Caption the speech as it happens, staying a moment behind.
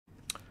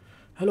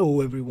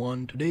Hello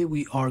everyone, today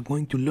we are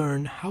going to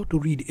learn how to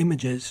read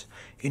images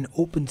in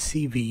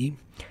OpenCV,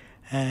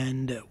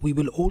 and we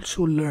will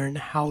also learn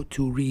how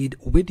to read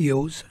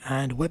videos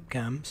and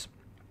webcams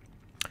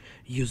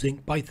using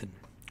Python.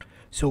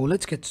 So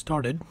let's get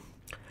started.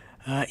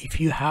 If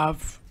you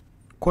have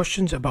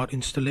questions about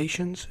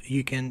installations,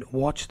 you can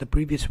watch the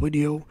previous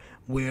video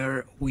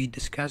where we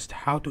discussed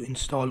how to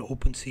install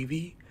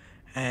OpenCV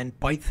and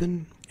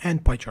Python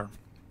and PyCharm.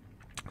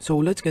 So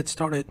let's get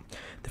started.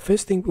 The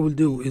first thing we will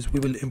do is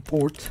we will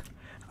import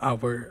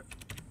our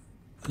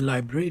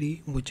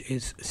library, which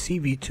is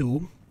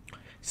CV2.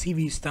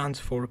 CV stands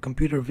for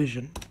computer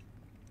vision.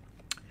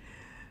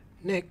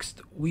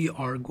 Next we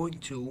are going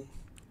to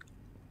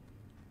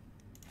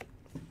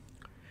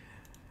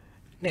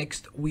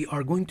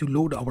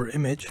load our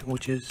image,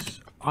 which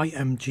is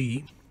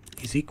img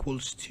is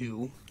equals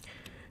to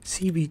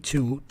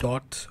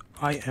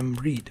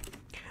cv2.imread.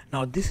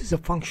 Now this is a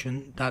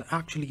function that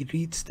actually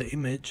reads the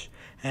image,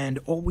 and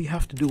all we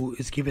have to do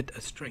is give it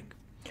a string.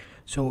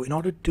 So in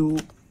order to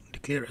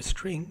declare a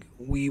string,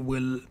 we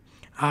will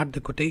add the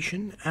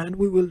quotation and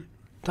we will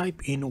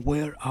type in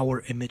where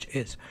our image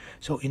is.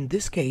 So in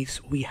this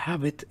case we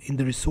have it in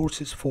the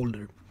resources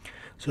folder.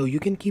 So you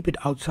can keep it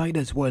outside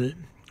as well,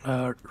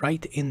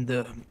 right in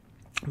the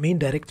main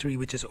directory,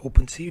 which is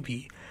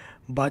OpenCV,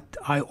 but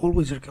I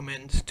always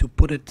recommend to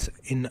put it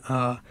in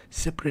a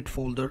separate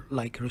folder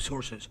like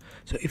resources.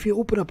 So if you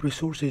open up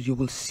resources, you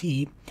will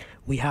see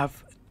we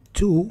have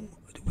two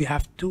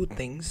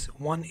things.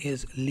 One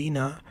is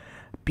Lena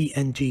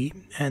PNG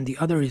and the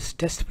other is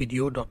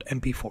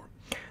testvideo.mp4.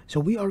 So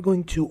we are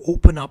going to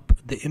open up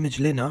the image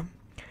Lena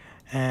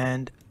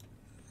and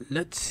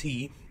let's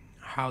see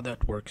how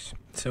that works.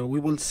 So we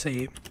will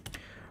say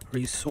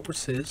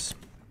resources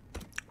 /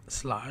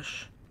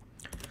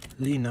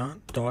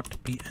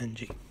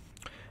 Lena.png.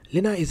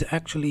 Lena is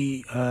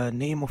actually a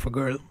name of a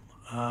girl.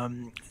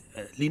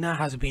 Lena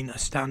has been a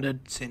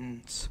standard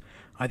since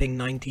I think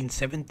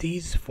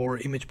 1970s for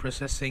image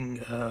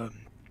processing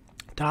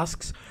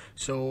tasks.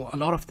 So a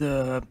lot of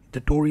the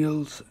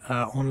tutorials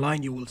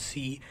online, you will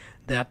see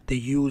that they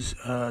use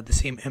the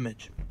same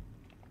image.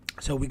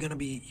 So we're going to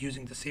be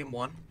using the same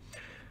one.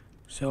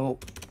 So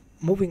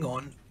moving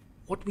on,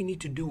 what we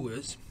need to do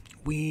is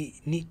we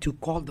need to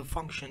call the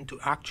function to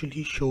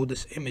actually show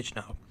this image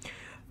now,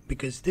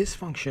 because this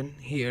function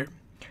here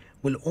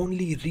will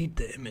only read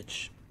the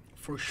image.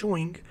 For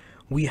showing,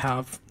 we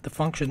have the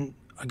function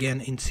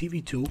again in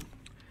CV2.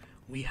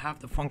 We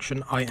have the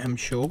function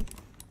imshow,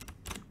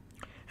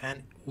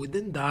 and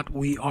within that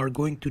we are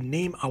going to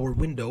name our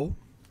window.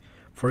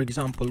 For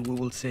example, we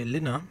will say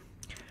Lena,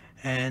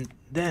 and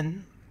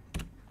then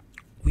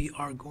we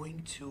are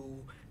going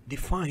to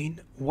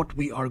define what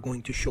we are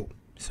going to show.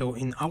 So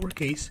in our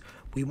case,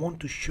 we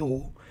want to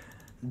show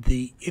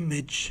the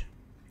image,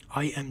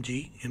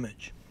 img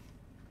image.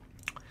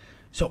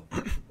 So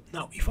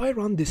now if I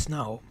run this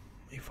now,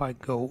 if I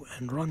go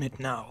and run it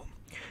now,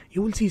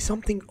 you will see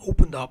something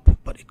opened up,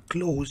 but it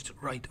closed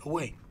right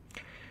away.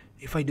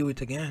 If I do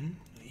it again,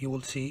 you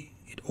will see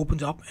it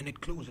opens up and it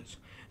closes.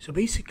 So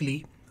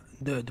basically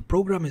the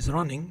program is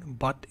running,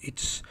 but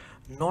it's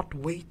not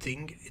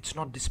waiting, it's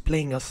not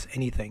displaying us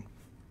anything.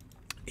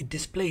 It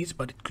displays,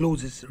 but it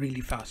closes really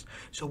fast.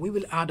 So we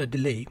will add a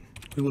delay.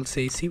 We will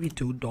say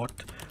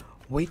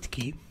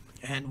cv2.waitKey,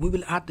 and we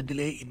will add the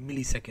delay in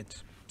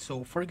milliseconds.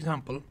 So for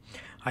example,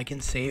 I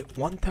can say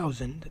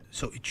 1000,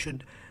 so it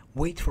should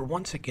wait for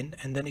 1 second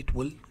and then it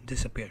will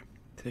disappear.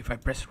 So if I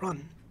press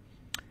run,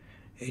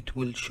 it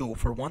will show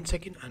for 1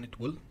 second and it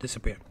will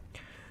disappear.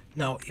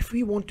 Now if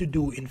we want to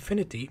do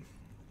infinity,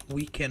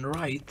 we can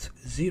write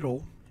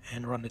 0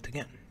 and run it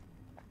again.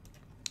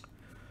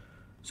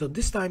 So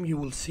this time you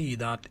will see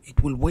that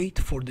it will wait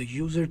for the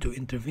user to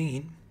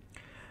intervene,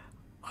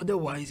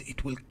 otherwise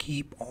it will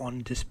keep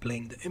on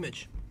displaying the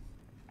image.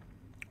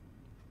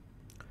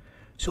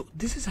 So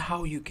this is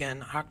how you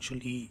can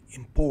actually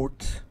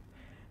import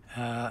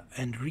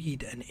and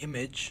read an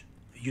image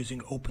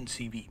using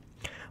OpenCV.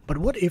 But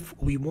what if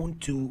we want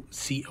to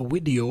see a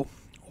video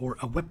or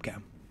a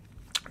webcam?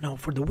 Now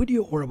for the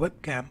video or a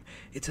webcam,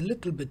 it's a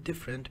little bit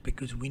different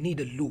because we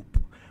need a loop.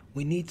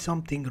 We need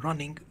something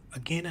running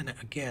again and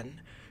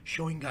again,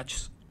 showing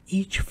us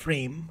each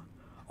frame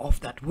of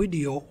that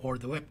video or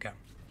the webcam.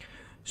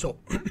 So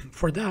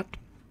for that,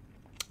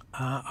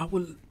 I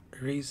will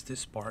erase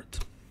this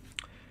part.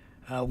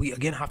 We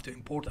again have to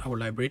import our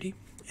library,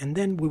 and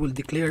then we will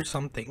declare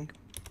something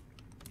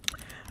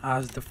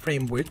as the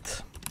frame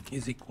width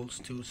is equals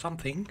to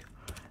something,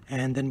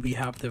 and then we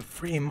have the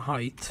frame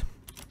height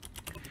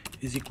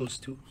is equals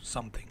to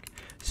something.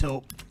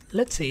 So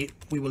let's say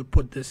we will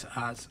put this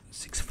as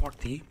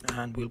 640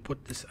 and we'll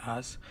put this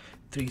as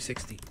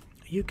 360.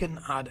 You can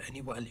add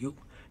any value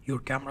your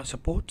camera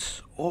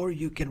supports, or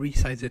you can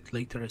resize it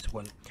later as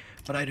well,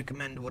 but I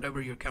recommend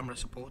whatever your camera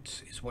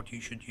supports is what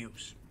you should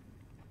use.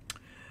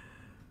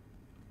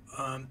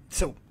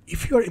 So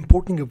if you are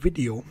importing a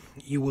video,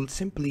 you will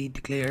simply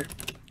declare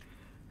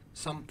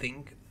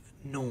something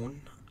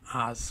known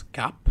as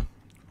cap,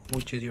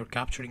 which is your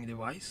capturing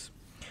device,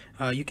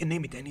 You can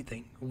name it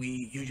anything.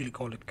 We usually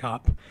call it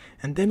cap.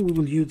 And then we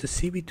will use the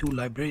CV2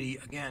 library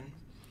again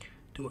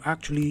to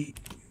actually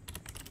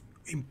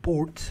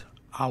import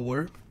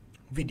our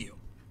video.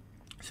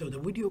 So the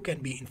video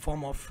can be in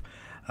form of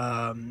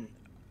an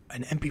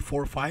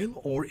MP4 file,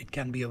 or it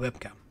can be a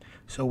webcam.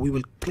 So we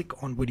will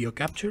click on video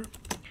capture,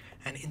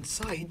 and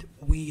inside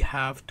we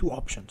have two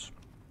options.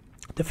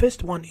 The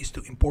first one is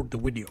to import the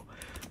video.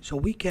 So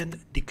we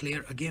can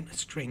declare again a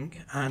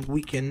string, and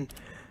we can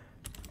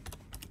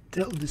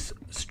tell this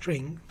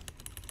string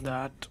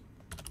that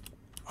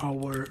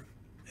our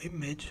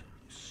image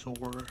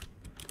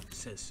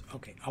sources.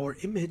 Okay, our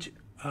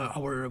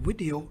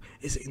video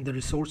is in the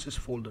resources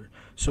folder.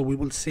 So we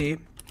will say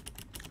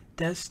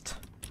test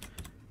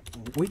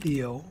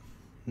video.mp4.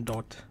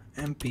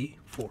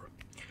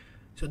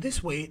 So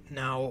this way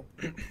now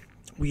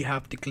we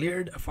have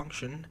declared a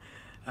function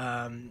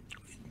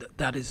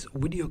that is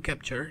video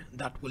capture,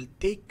 that will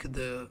take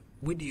the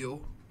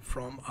video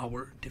from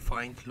our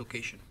defined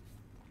location.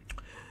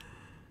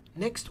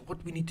 Next,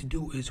 what we need to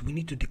do is we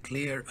need to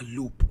declare a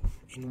loop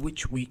in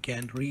which we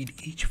can read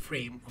each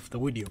frame of the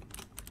video.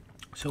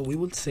 So we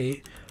will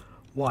say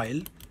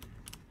while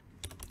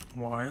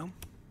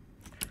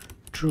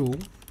true,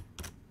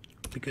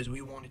 because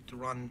we want it to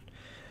run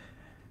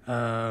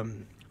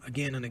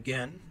again and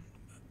again,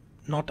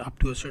 not up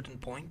to a certain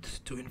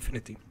point, to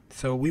infinity.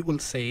 So we will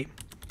say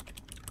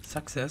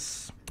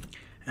success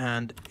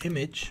and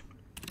image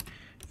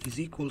is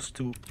equals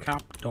to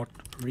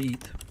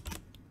cap.read.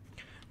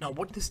 Now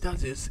what this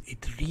does is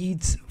it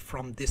reads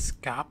from this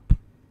cap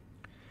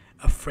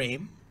a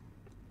frame,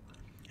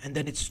 and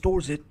then it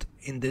stores it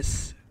in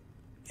this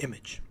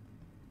image.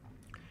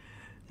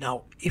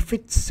 Now if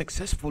it's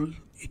successful,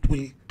 it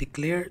will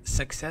declare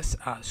success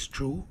as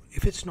true.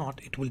 If it's not,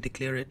 it will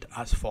declare it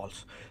as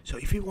false. So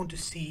if you want to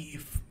see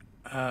if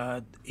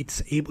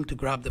it's able to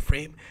grab the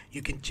frame,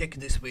 you can check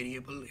this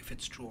variable if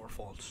it's true or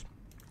false.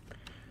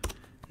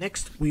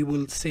 Next, we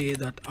will say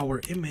that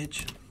our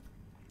image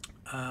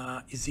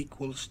is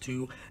equals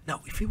to,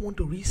 now if we want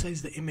to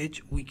resize the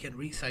image, we can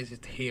resize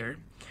it here,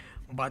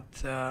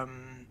 but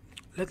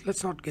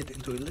let's not get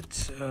into it.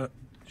 Let's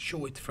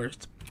show it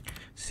first.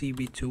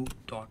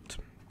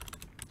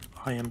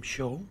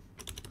 cv2.imshow,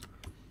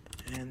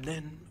 and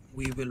then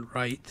we will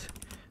write,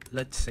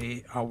 let's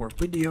say, our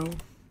video,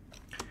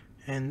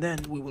 and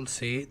then we will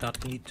say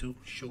that we need to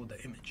show the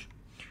image.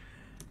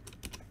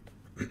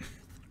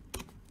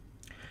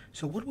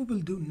 So what we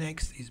will do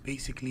next is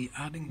basically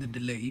adding the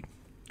delay,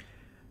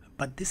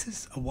 but this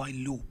is a while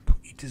loop.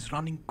 It is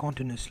running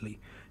continuously,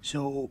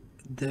 so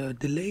the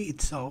delay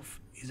itself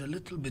is a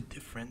little bit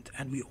different,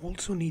 and we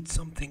also need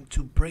something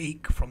to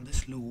break from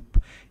this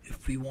loop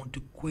if we want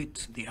to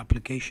quit the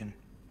application.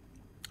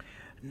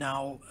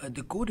 Now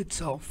the code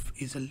itself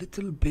is a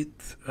little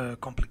bit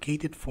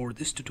complicated for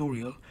this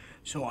tutorial,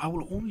 so I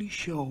will only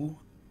show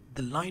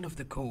the line of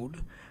the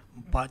code,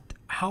 but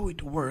how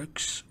it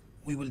works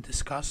we will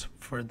discuss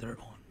further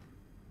on.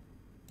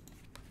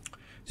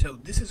 So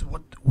this is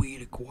what we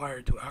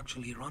require to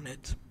actually run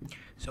it.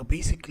 So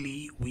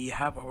basically we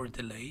have our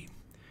delay,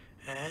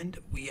 and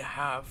we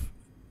have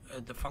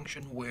the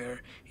function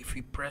where if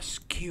we press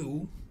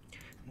Q,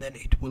 then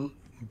it will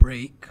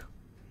break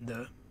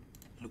the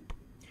loop.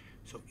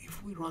 So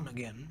if we run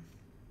again,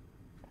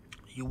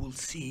 you will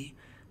see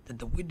that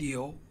the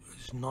video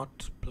is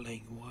not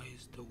playing. Why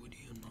is the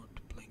video not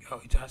playing?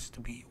 Oh, it has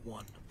to be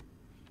 1.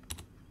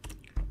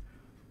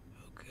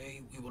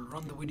 Okay, we will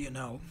run the video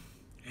now,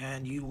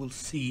 and you will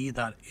see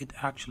that it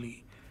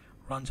actually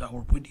runs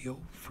our video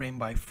frame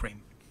by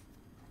frame.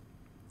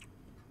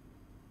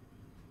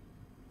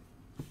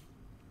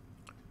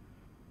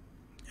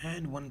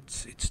 And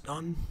once it's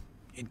done,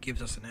 it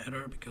gives us an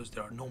error because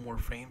there are no more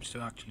frames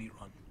to actually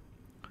run.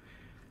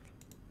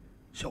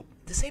 So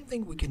the same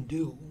thing we can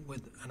do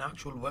with an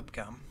actual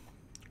webcam,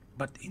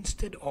 but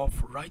instead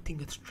of writing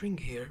a string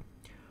here,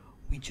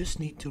 we just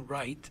need to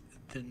write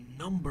the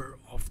number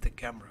of the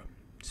camera.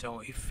 So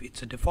if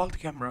it's a default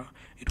camera,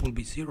 it will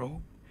be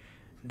 0.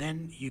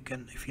 Then you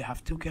can, if you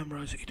have 2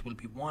 cameras, it will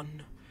be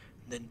 1,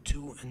 then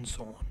 2, and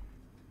so on.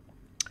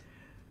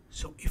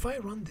 So if I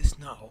run this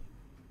now,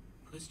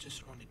 let's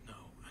just run it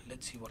now and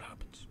let's see what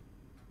happens.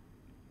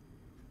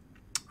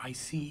 I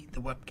see the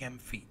webcam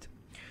feed.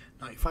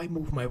 Now if I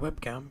move my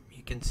webcam,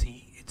 you can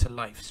see it's a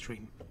live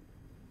stream.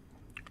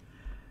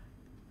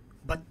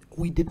 But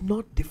we did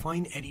not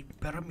define any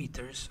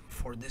parameters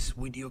for this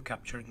video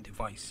capturing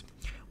device.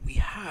 We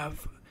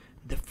have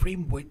the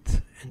frame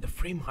width and the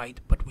frame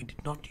height, but we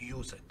did not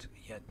use it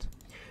yet.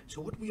 So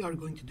what we are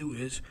going to do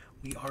is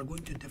we are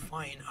going to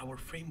define our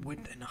frame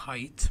width and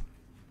height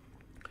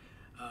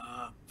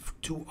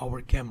to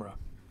our camera.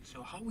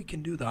 So how we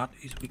can do that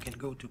is we can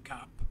go to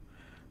cap.set,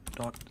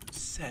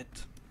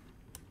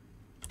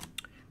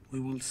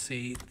 we will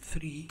say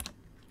 3,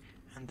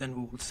 and then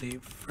we will say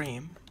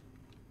frame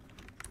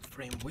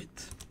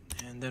width,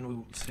 and then we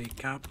will say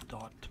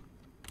cap.set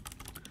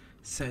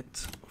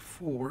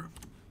 4,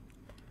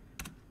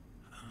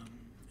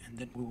 and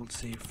then we will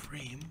say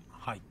frame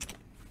height.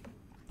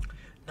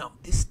 Now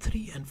this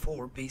 3 and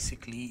 4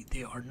 basically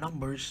they are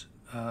numbers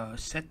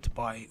set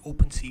by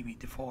OpenCV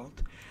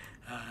default,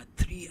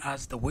 3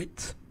 as the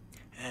width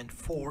and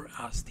 4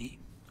 as the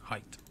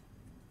height.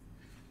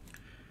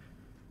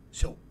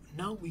 So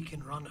now we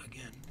can run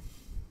again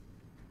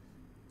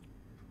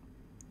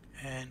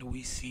and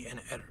we see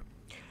an error.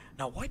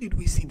 Now why did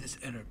we see this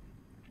error?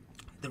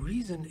 The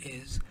reason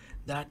is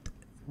that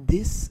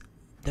this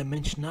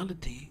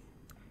dimensionality,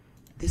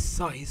 this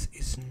size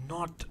is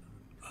not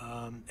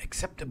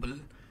acceptable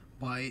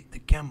by the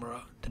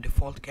camera, the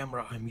default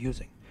camera I'm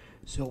using.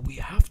 So we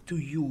have to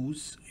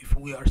use, if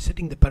we are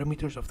setting the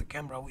parameters of the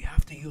camera, we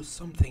have to use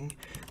something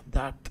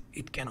that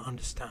it can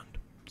understand.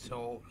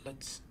 So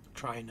let's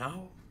try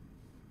now,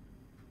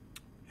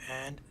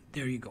 and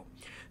there you go.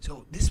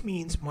 So this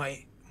means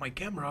my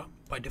camera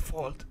by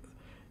default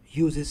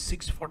uses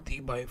 640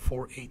 by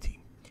 480.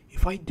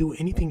 If I do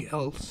anything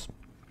else,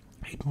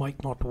 it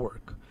might not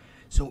work.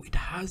 So it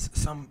has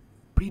some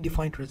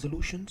predefined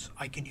resolutions,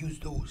 I can use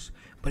those,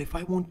 but if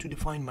I want to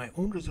define my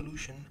own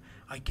resolution,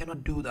 I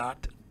cannot do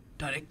that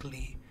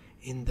directly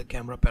in the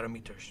camera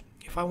parameters.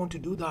 If I want to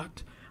do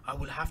that, I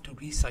will have to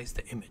resize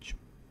the image.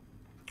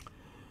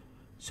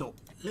 So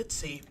let's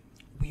say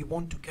we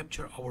want to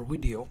capture our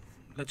video.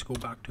 Let's go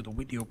back to the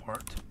video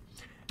part,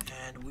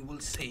 and we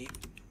will say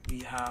we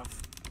have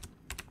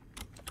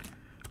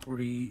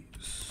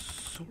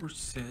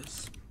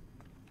resources,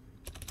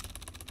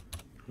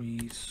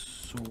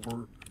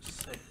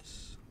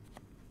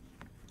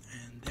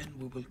 and then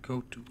we will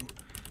go to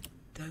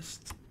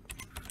test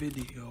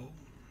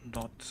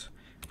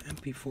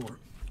video.mp4.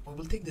 We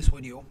will take this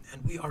video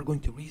and we are going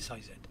to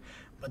resize it,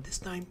 but this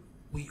time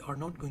we are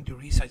not going to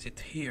resize it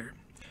here.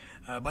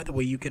 By the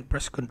way, you can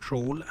press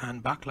Control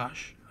and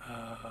backslash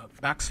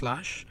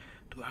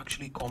to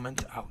actually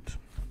comment out.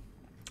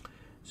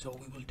 So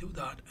we will do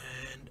that,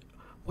 and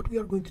what we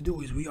are going to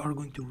do is we are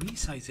going to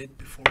resize it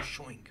before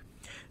showing.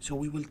 So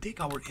we will take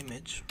our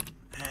image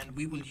and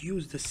we will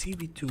use the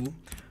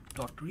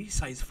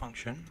cv2.resize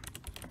function.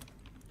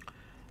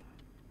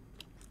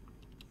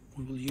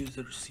 We will use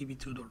the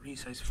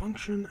cv2.resize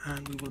function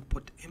and we will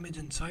put image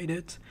inside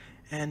it,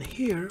 and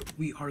here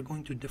we are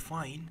going to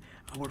define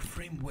our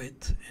frame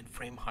width and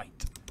frame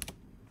height.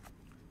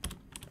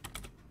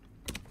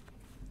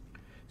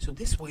 So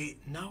this way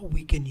now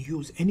we can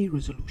use any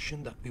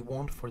resolution that we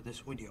want for this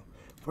video.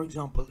 For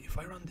example, if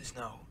I run this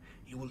now,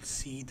 you will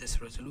see this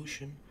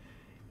resolution.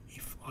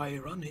 If I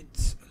run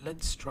it,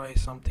 let's try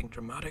something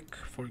dramatic,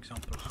 for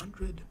example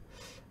 100,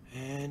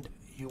 and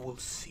you will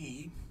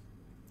see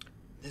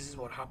this is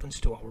what happens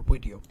to our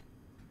video.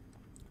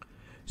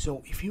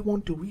 So if you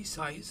want to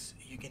resize,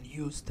 you can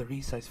use the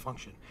resize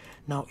function.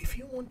 Now if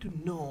you want to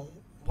know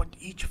what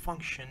each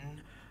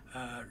function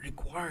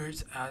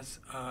requires as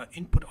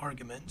input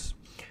arguments,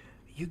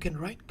 you can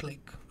right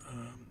click,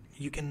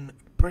 you can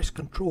press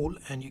Control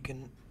and you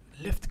can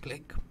left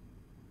click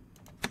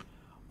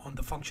on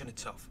the function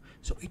itself.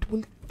 So it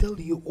will tell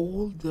you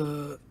all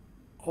the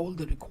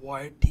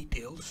required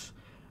details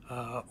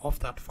of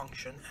that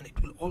function, and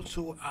it will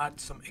also add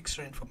some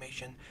extra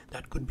information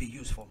that could be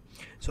useful.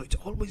 So it's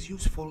always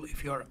useful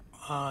if you are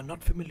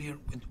not familiar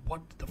with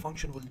what the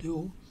function will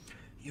do.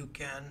 You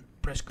can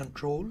press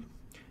Control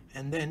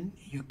and then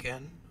you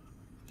can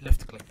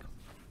left click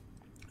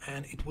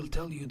and it will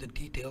tell you the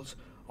details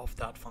of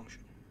that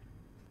function.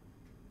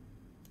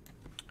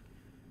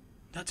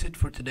 That's it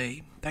for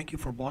today. Thank you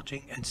for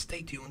watching and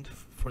stay tuned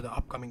for the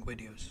upcoming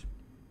videos.